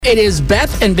It is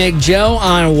Beth and Big Joe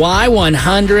on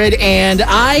Y100, and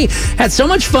I had so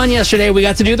much fun yesterday. We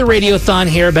got to do the radiothon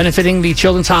here, benefiting the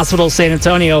Children's Hospital of San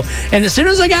Antonio. And as soon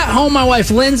as I got home, my wife,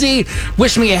 Lindsey,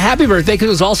 wished me a happy birthday because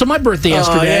it was also my birthday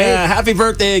yesterday. Yeah, happy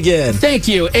birthday again. Thank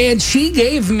you. And she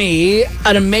gave me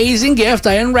an amazing gift.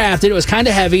 I unwrapped it. It was kind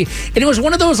of heavy. And it was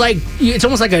one of those, like, it's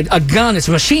almost like a gun. It's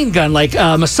a machine gun, like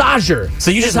a massager.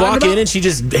 So you just walk in and she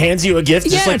just hands you a gift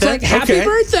just like it's that? like, happy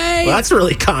birthday. Well, that's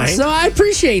really kind. So I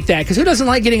appreciate that, because who doesn't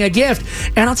like getting a gift?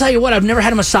 And I'll tell you what, I've never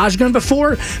had a massage gun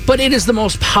before, but it is the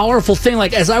most powerful thing.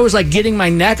 Like, as I was like getting my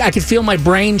neck, I could feel my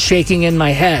brain shaking in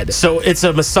my head. So it's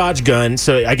a massage gun,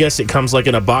 so I guess it comes like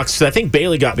in a box. So I think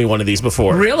Bailey got me one of these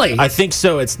before. Really? I think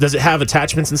so. Does it have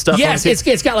attachments and stuff? Yes,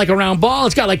 it's got like a round ball.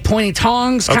 It's got like pointy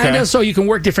tongs, kind of, so you can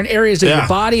work different areas of your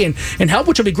body and help,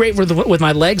 which will be great with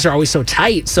my legs are always so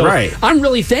tight. So I'm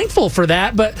really thankful for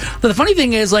that. But the funny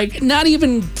thing is, like, not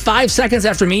even 5 seconds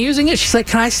after me using it, she's like,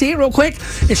 "Can I see it real quick?"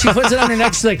 And she puts it on her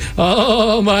neck. She's like,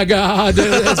 "Oh my God,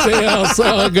 this feels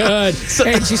so good."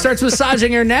 And she starts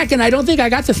massaging her neck, and I don't think I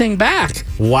got the thing back.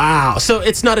 Wow. So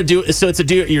it's not it's a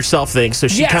do-it-yourself thing. So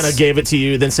she kind of gave it to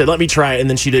you, then said, "Let me try it," and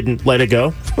then she didn't let it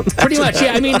go. Pretty much,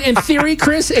 yeah. I mean, in theory,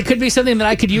 Chris, it could be something that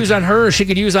I could use on her, or she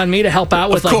could use on me to help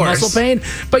out with like muscle pain.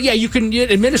 But yeah, you can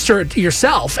administer it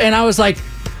yourself. And I was like,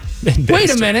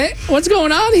 wait a minute, what's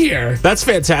going on here? That's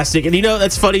fantastic. And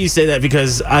that's funny you say that,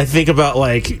 because I think about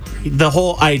like the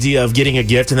whole idea of getting a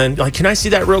gift and then like, can I see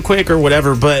that real quick or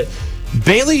whatever? But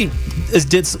Bailey has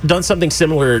done something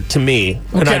similar to me.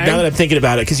 And now that I'm thinking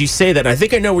about it, because you say that, I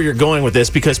think I know where you're going with this,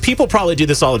 because people probably do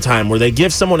this all the time, where they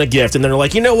give someone a gift and they're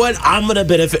like, you know what, I'm going to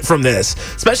benefit from this.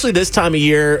 Especially this time of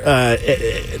year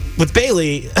with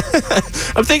Bailey.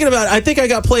 I'm thinking about it. I think I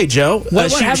got played, Joe.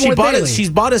 What happened with Bailey? She's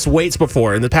bought us weights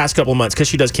before in the past couple of months, because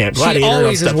she does Camp Gladiator. She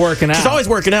always is working out. She's always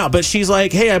working out, but she's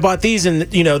like, hey, I bought these, and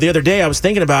the other day I was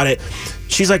thinking about it.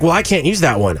 She's like, well, I can't use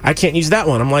that one. I can't use that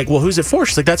one. I'm like, well, who's it for?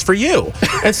 She's like, that's for you.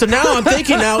 And so now I'm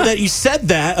thinking, now that you said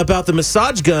that about the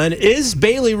massage gun, is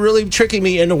Bailey really tricking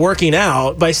me into working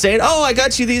out by saying, oh, I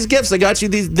got you these gifts. I got you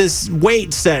this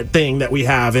weight set thing that we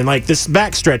have, and like this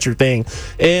back stretcher thing.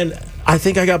 And I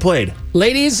think I got played.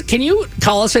 Ladies, can you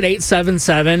call us at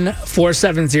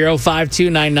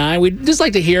 877-470-5299? We'd just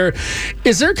like to hear,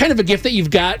 is there kind of a gift that you've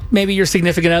got, maybe your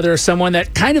significant other or someone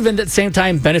that kind of in the same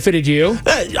time benefited you?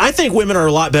 I think women are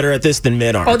a lot better at this than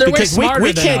men are. Oh, they're way smarter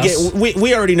we can't than us.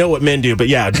 We already know what men do, but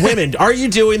yeah, women, are you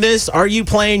doing this? Are you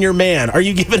playing your man? Are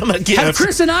you giving him a gift? Have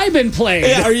Chris and I been played?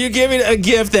 Yeah, are you giving a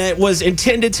gift that was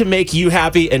intended to make you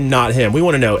happy and not him? We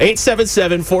want to know.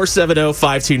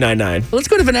 877-470-5299. Let's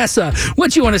go to Vanessa.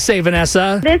 What you want to say, Vanessa?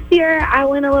 This year, I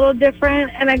went a little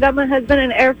different, and I got my husband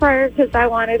an air fryer because I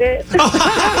wanted it.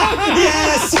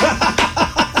 Yes!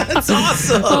 That's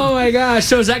awesome. Oh, my gosh.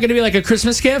 So is that going to be like a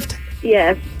Christmas gift?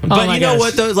 Yes. But you know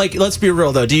what, though? Like, let's be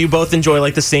real, though. Do you both enjoy,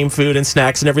 like, the same food and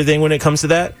snacks and everything when it comes to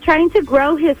that? Trying to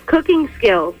grow his cooking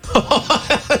skills.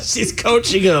 She's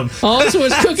coaching him. Oh, so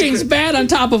his cooking's bad on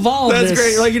top of all of this. That's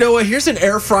great. Like, you know what? Here's an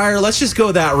air fryer. Let's just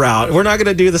go that route. We're not going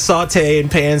to do the saute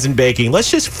and pans and baking. Let's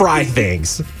just fry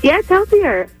things. Yeah, it's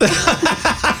healthier.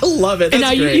 I love it. That's and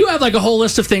now great. you have, like, a whole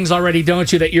list of things already,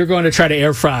 don't you, that you're going to try to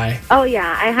air fry? Oh,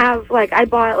 yeah. I have, I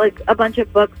bought, a bunch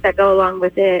of books that go along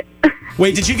with it.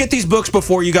 Wait, did you get these books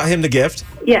before you got him the gift?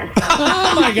 Yes.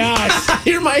 Oh, my gosh.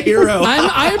 You're my hero.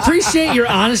 I appreciate your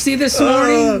honesty this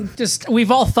morning.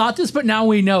 We've all thought this, but now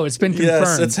we know. It's been confirmed.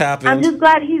 Yes, it's happened. I'm just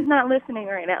glad he's not listening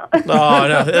right now. Oh,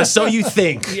 no. So you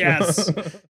think. Yes.